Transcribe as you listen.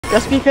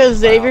Just because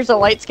Xavier's a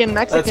light-skinned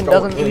Mexican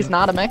doesn't mean he's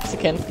not a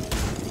Mexican.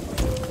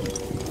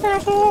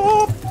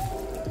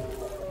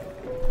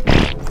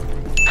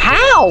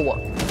 How?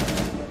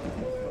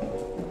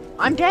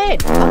 I'm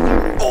dead.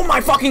 Oh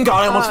my fucking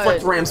god! I almost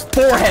flipped Ram's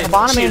forehead.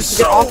 Ivana managed to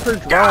get off her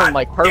drone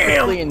like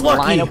perfectly and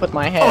line up with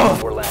my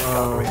head.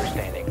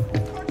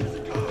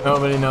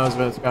 Nobody knows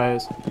where this guy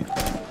is.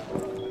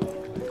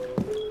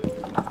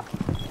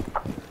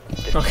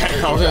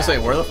 Okay, I was gonna say,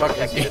 where the fuck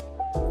is he?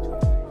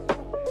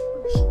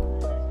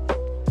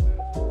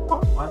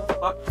 Why the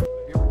fuck? Have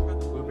you ever tried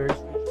the blueberry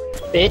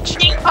sweet? Bitch.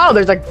 Oh,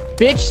 there's a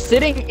bitch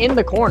sitting in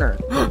the corner.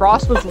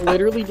 Frost was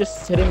literally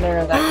just sitting there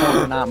in that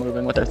corner, not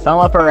moving, with her thumb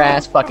up her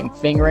ass, fucking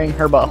fingering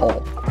her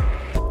butthole.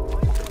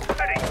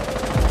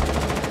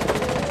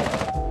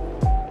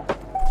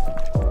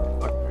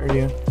 Fuck, where are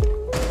you?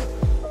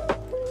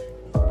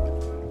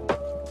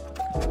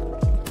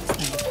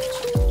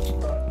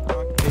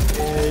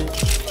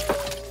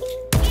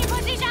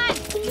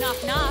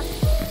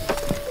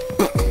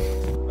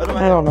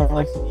 I don't know.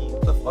 Like,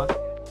 what the fuck?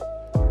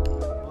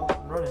 Oh,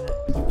 I'm running it.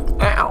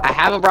 Ow! I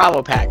have a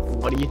Bravo pack.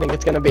 What do you think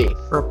it's gonna be?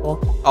 Purple.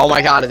 Oh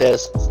my god, it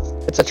is.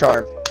 It's a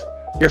charm.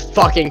 You're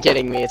fucking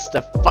kidding me. It's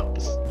the fuck.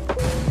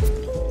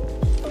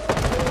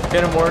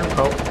 Get him, Warden.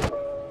 Oh.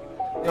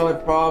 The only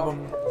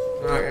problem,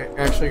 I'm not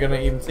actually gonna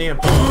even see him.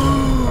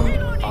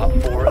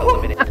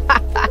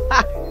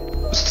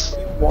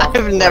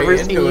 I've never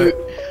seen you.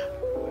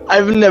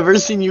 I've never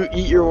seen you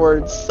eat your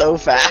words so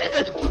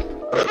fast.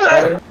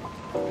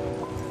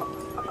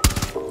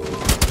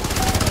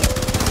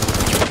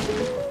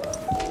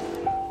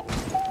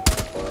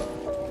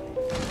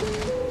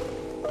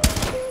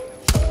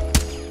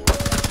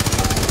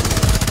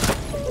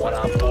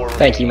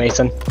 Thank you,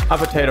 Mason. I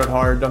potatoed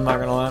hard, I'm not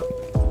gonna lie.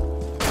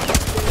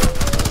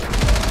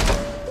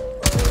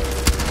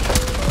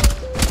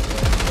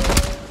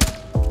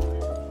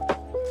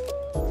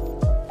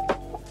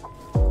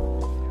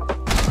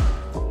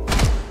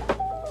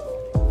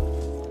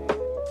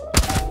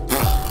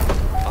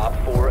 Op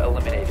 4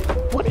 eliminated.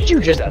 What did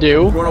you just do?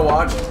 You wanna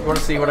watch? You wanna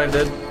see what I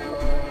did?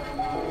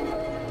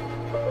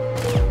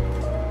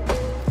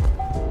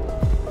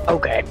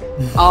 Okay.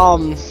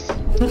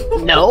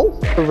 No.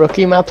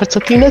 Rookie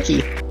Mapatsuki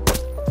Nookie.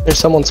 There's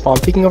someone spawn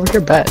peeking over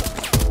your bed.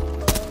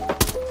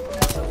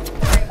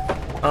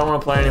 I don't wanna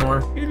play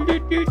anymore.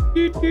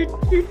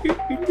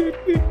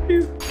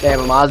 Damn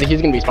him, Ozzy,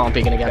 he's gonna be spawn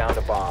peeking again. Found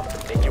a bomb.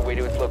 Make your way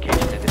to its location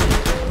and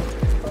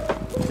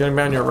defuse He's getting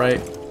down your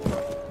right.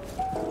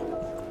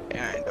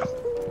 Yeah, I know.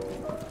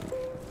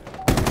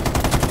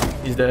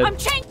 He's dead.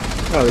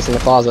 Oh, he's in the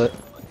closet.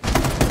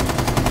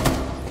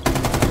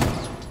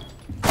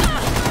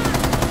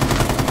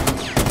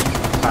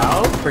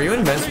 How? Are you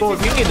invincible?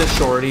 If you need the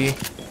shorty,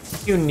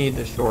 you need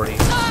the shorty.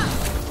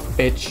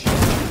 Bitch.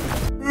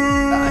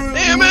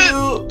 Damn it!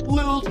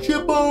 Little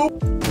chippo!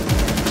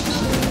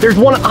 There's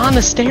one on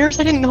the stairs?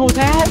 I didn't know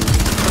that!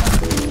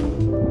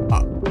 I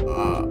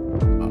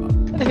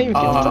didn't even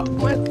get to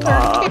my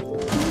third.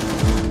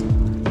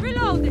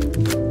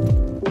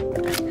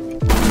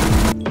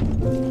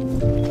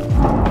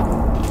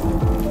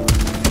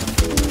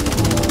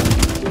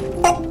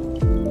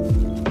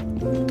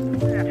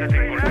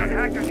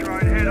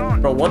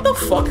 Bro, what the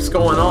fuck is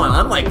going on?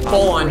 I'm like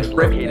full on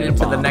drifting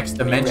into the next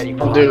dimension.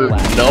 Dude,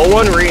 no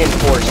one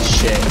reinforced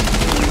shit.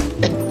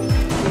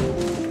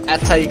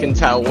 That's how you can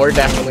tell we're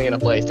definitely in a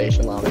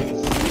PlayStation lobby.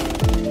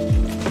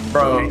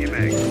 Bro,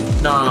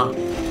 nah.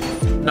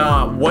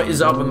 Nah, what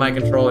is up with my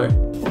controller?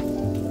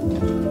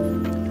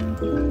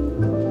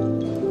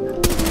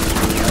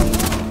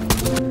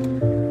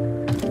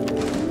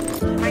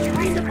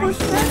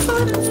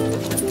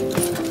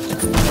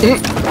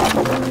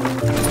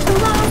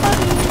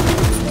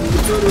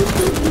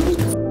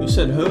 You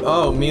said who?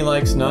 Oh, me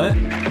likes nut?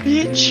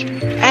 Bitch!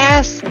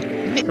 Ass!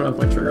 Turn off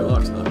my trigger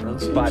locks now,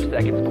 friends. 5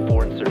 seconds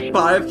before insertion.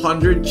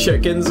 500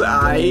 chickens,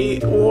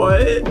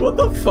 what? What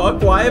the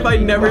fuck? Why have I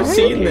never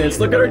seen this?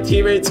 Look at our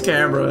teammate's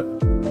camera.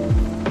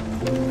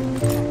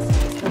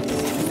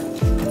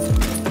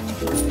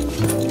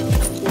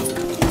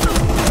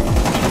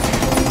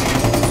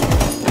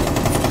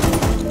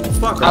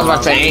 Fuck I was about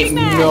to say, ain't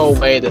no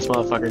way this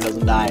motherfucker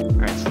doesn't die.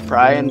 Alright, so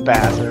Brian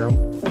bathroom.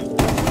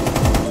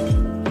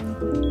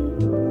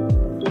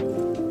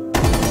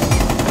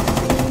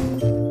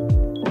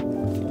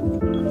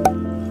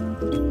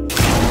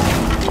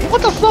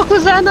 What the fuck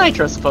was that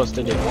Nitro supposed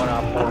to do?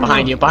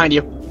 Behind you, behind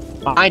you,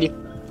 behind you.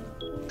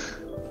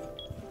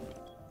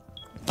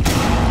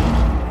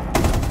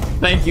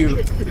 Thank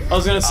you. I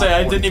was gonna say,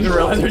 I didn't even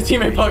realize your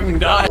teammate fucking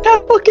died.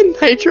 That fucking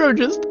Nitro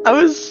just, I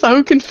was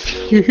so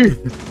confused.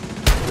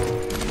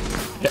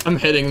 Yeah, I'm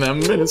hitting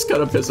them, and it's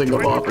kind of pissing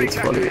them off. It's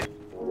funny.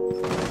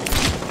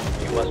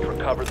 You must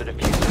recover the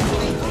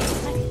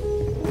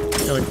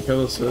diffuser. Gotta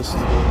kill assist.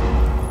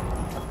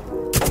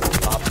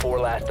 Op 4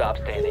 last stop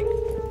standing.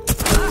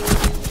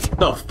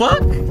 The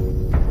fuck?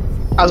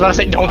 I was about to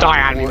say, don't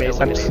die on me,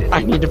 Mason.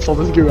 I need to pull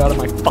this goo out of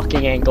my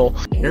fucking ankle.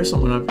 Here's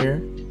someone up here.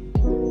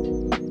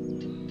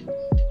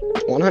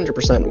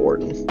 100%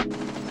 Warden.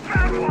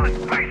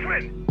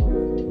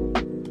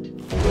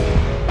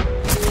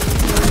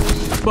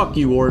 Fuck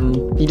you,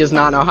 Warden. He does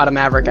not know how to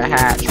Maverick a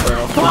hatch,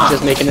 bro. He's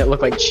just making it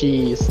look like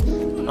cheese.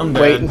 I'm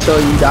dead. Wait until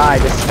you die.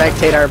 Just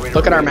spectate our.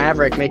 Look at our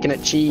Maverick making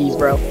it cheese,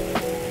 bro.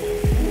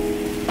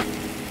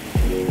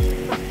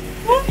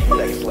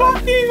 I'm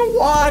fucking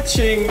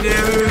watching,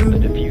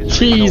 dude.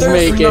 Cheese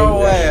There's making. no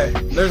way.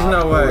 There's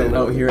no way.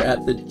 Out here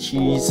at the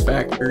cheese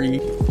factory.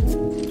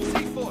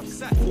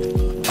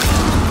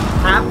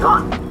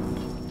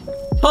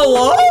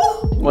 Hello?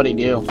 What'd he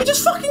do? He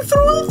just fucking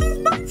threw out the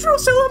nitro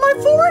cell on my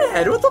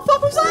forehead. What the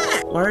fuck was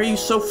that? Why are you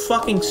so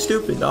fucking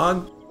stupid,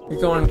 dog? You're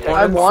going.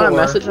 I want to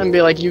message him and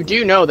be like, you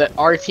do know that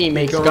our team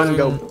makes gun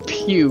go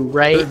pew,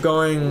 right? They're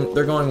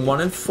going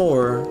 1 and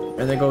 4,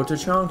 and they go to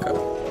Chanka.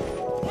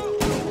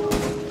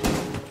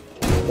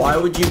 Why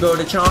would you go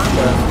to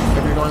Chanka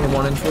if you're going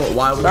 1 and 4?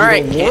 Why would you go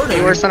Warden? Can't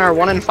be worse than our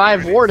 1 and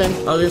 5 Warden. I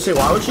was gonna say,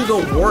 why would you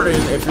go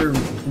Warden if you're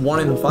 1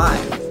 and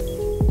 5?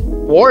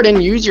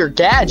 Warden, use your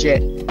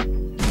gadget.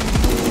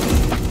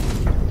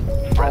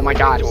 Oh my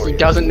god, he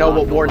doesn't know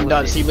what Warden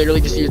does. He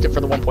literally just used it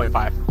for the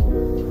 1.5.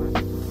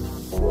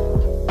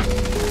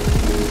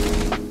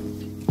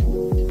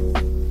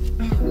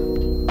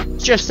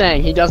 Just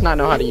saying, he does not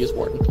know how to use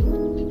Warden.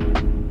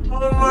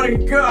 Oh my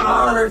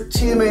god, our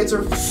teammates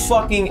are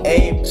fucking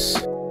apes.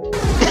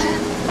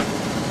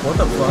 What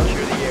the fuck?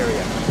 Secure the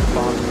area.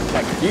 Bombs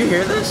protected. Do you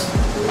hear this?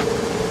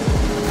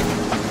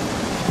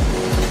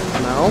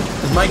 No?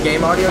 Is my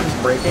game audio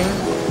just breaking?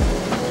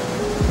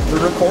 The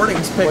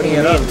recording's picking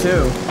it up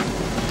too.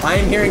 I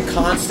am hearing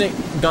constant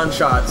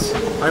gunshots.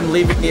 I'm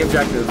leaving the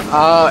objective.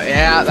 Oh,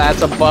 yeah,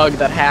 that's a bug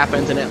that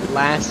happens and it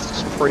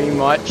lasts pretty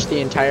much the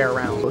entire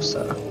round.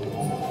 So.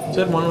 You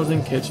said one was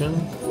in kitchen?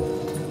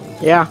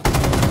 Yeah.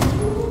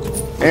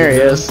 There he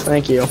is.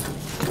 Thank you.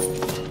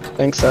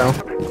 Think so.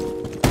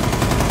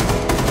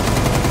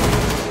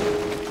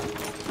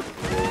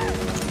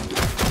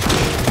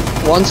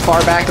 One's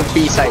far back of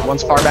B site.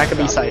 One's far back of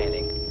B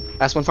site.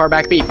 That's one far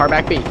back B. Far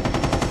back B.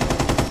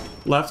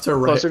 Left or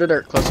right? Closer to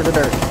dirt. Closer to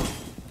dirt.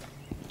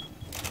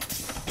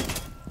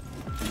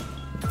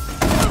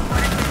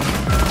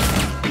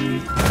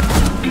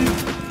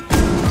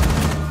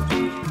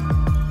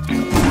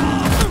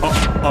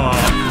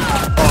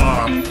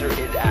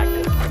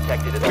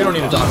 We don't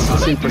need to talk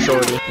about it. Super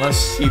shorty.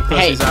 Unless he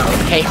pushes out.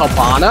 Hey,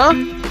 Habana?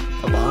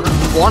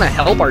 Habana? You wanna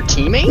help our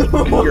teammate?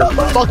 You're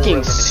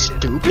fucking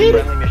stupid?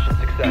 Friendly mission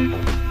successful.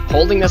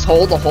 Holding this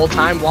hole the whole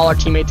time while our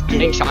teammate's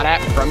getting shot at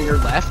from your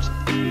left?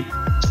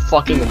 It's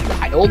fucking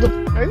wild.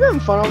 Are you having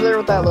fun over there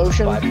with that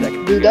lotion? 5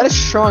 seconds. Dude, that is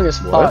strong as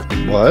fuck.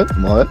 What?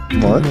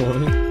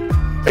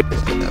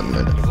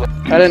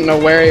 I didn't know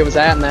where he was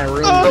at in that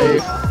room,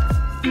 Dave.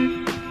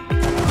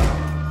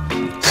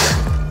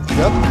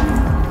 Yep.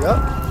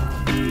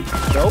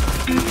 Nope.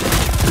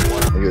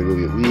 I gotta go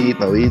get weed.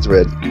 My weed's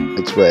red.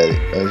 It's ready.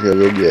 I just gotta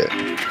go get it. I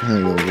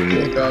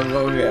gotta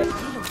go get it.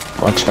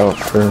 Watch out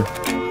for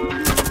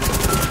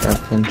trap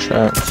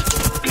traps.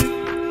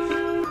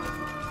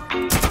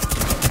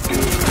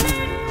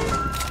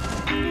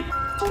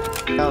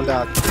 Down,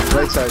 down.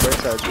 Right side, right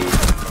side.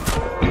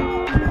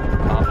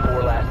 Op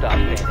 4 last stop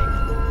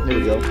standing. There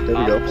we go. There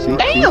we go. See?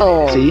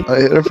 Damn! See? I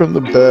hit her from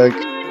the back.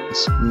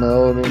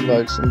 Smelled her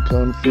like some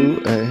kung fu.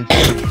 Hey.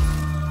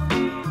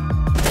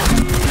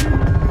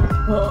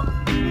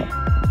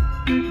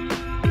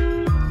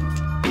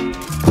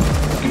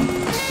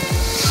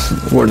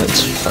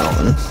 Warden's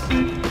fountain.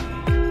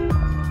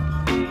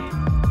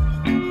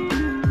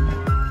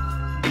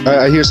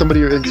 I hear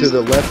somebody to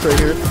the left right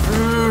here.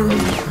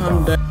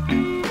 I'm dead.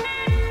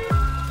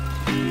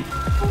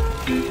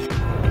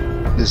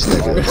 This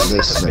nigga,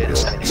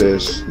 bro.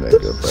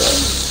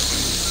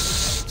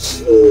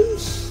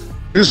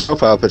 Here's a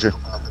profile picture.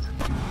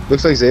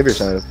 Looks like Xavier's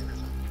side of.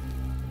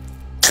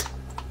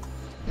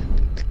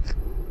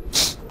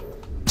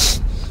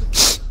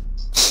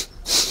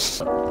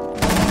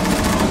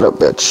 What up,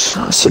 bitch?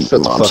 I see your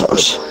mom's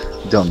house.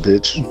 Dumb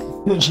bitch.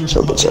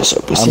 So bitch ass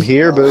up. I'm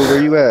here, boo.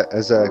 Where you at?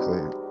 Exactly.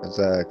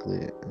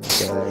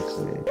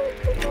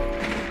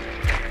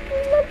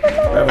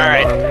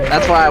 Alright,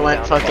 that's why I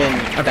went fucking.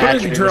 I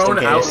put his drone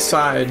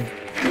outside.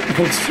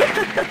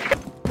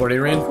 What did he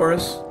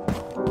reinforce?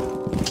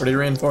 What did he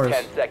reinforce?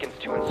 10 seconds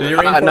to Did he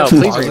insert. reinforce? No,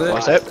 please Pause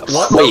reinforce it.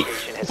 What? Wait,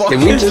 Fuck can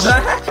we is just-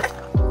 that?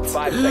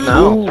 5 seconds.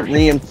 No. Who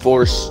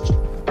reinforced?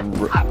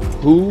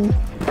 Who?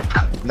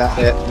 Not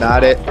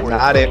it.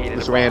 It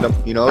was random.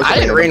 You know, it was I didn't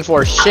random.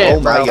 reinforce shit. Oh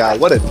my bro. god,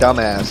 what a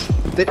dumbass.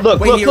 Look,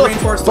 Wait, he look,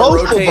 reinforced the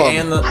both of rotate them.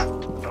 and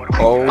the.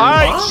 Oh,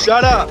 Alright,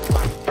 Shut up.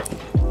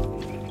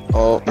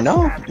 oh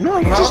no, you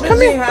How just does come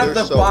he here. have They're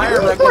the so fire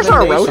good. Where's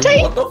our recommendation?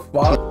 rotate? What the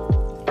fuck?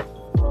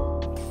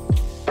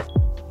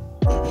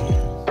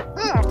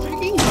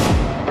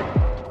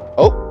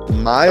 Oh,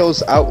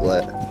 Miles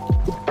Outlet.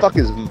 Who the fuck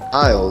is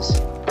Miles?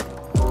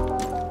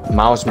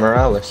 Miles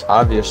Morales,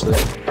 obviously.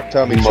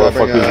 Tell me, should I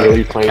bring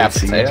a...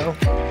 Capitao?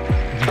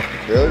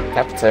 Really?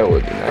 Capitao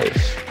would be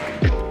nice.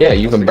 Yeah,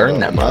 you can burn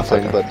that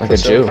Nothing, motherfucker but like a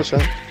Jew.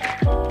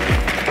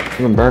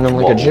 You can burn him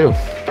like a Jew.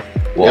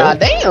 God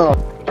damn!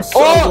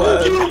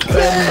 Oh, you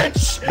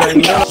bitch!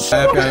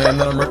 Happy I am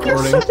that I'm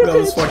recording. That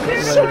was fucking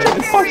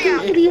hilarious.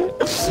 Fucking idiot.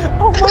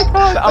 Oh my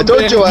god. I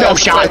told you No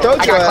shot. I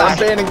told you I'm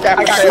banning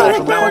Capiteo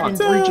from now on.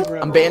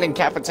 Breaching I'm banning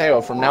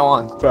Capiteo from now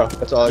on. Bro,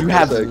 That's all I you can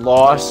have say.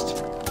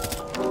 lost.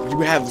 You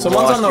have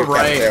Someone's lost on the your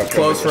right, Capiteo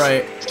close privileges.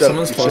 right.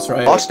 Someone's close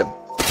right. Lost him.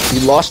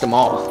 You lost them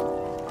all.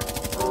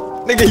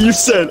 Nigga, you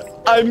said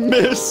I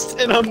missed,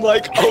 and I'm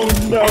like, oh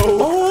no.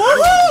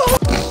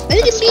 I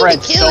didn't mean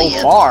to kill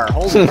you. Far.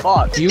 Holy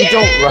fuck. If you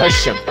don't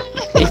rush him,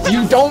 if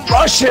you don't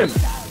rush him,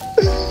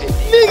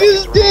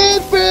 Nigga's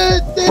dead, bro.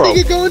 That bro,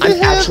 nigga going to I'm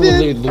heaven.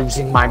 absolutely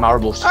losing my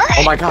marbles.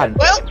 Oh my god.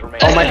 Well,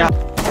 Oh my god.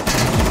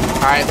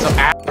 alright,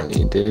 so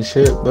You did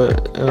shit,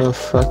 but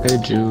fuck a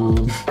Jew.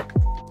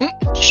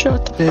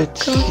 shut the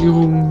Bitch,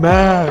 you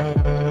mad?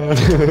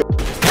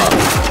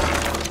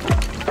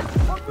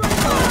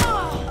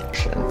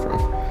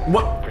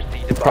 What?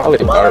 Probably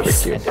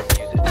barbecue.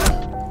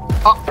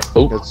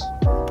 Oh, That's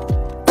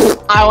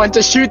I went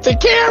to shoot the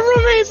camera,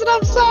 Mason,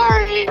 I'm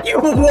sorry. You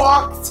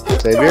walked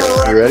Xavier,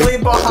 you ready? directly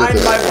behind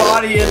my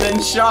body and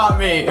then shot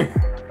me.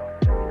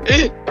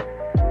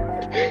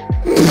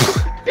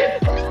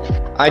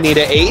 I need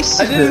an ace.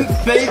 I didn't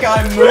think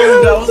I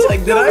moved. I was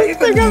like, did I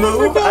even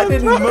move? I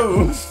didn't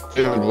move.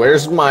 dude,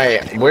 where's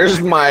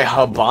my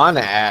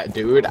Habana at,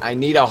 dude? I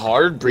need a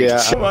hard breach.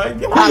 Yeah. Oh my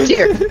god. Top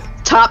tier.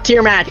 Top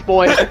tier match,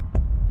 boy.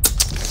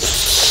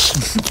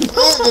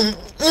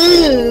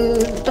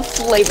 The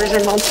flavors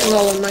are melting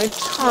all on my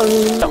tongue.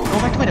 No, go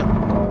back to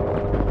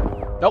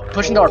window. Nope,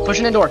 pushing door,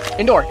 pushing indoor.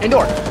 Indoor.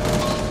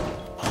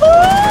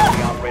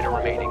 Operator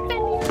remaining.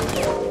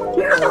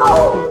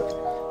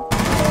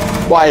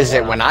 Why is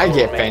it when I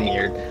get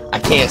veneered, I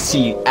can't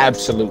see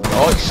absolute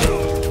dog shit?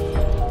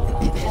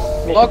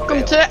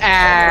 Welcome to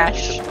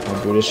Ash.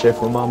 I do this shit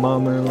for my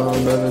mama and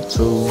my brother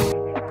too.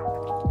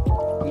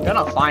 I'm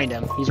gonna find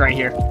him. He's right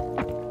here.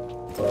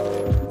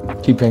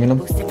 Keep pinging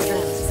him.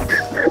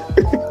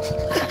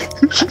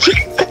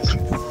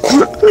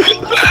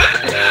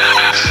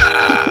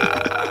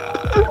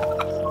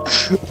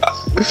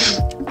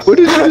 What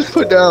did you just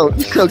put down?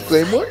 A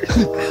claymore?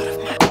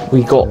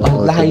 We got I don't know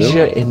what to do.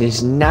 Elijah in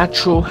his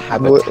natural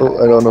habitat.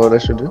 I don't know what I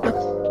should do.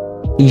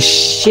 He's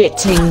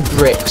shitting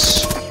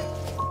bricks,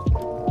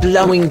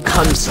 blowing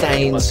cum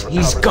stains.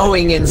 He's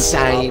going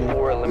insane. Op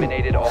 4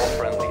 eliminated all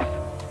friendlies.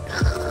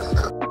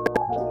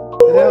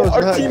 That was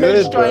Our not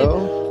teammates good, trying-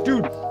 bro.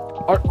 Dude,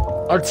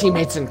 our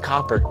teammates in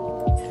copper.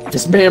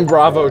 This man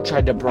Bravo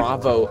tried to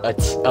Bravo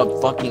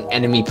a fucking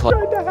enemy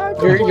player.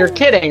 You're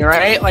kidding,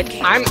 right? Like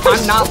I'm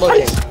not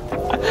looking.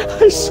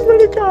 I swear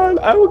to God,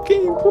 I will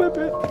game clip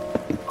it.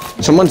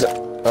 Someone's.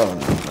 Oh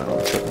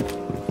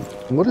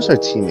no, What is our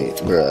teammate,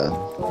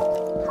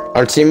 bruh?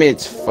 our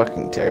teammate's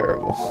fucking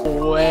terrible.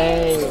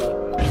 Way.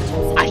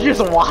 I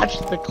just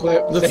watched the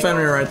clip. The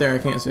fenrir right there. I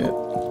can't see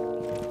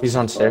it. He's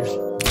on stairs.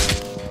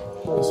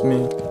 It's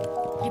me.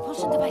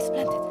 Repulsion device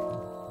planted.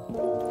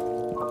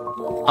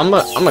 I'm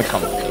gonna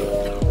come with you.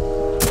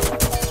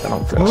 I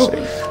don't feel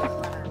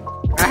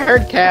safe. I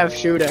heard Cav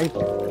shooting.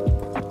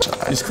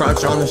 He's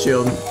crouched on the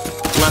shield.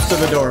 Left of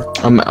the door.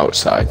 I'm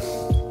outside.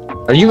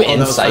 Are you Oh, that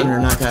was inside? fenrir,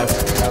 not Cav.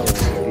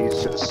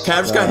 Jesus.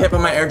 Cav just got hit by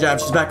my air jab.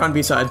 She's back on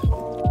B side.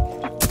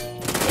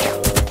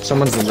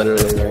 Someone's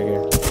literally right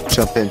here.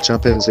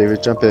 Jump in, Xavier,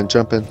 jump in.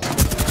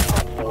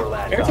 Four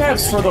last Air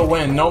jabs for the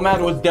win. Nomad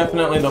was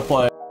definitely the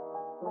play.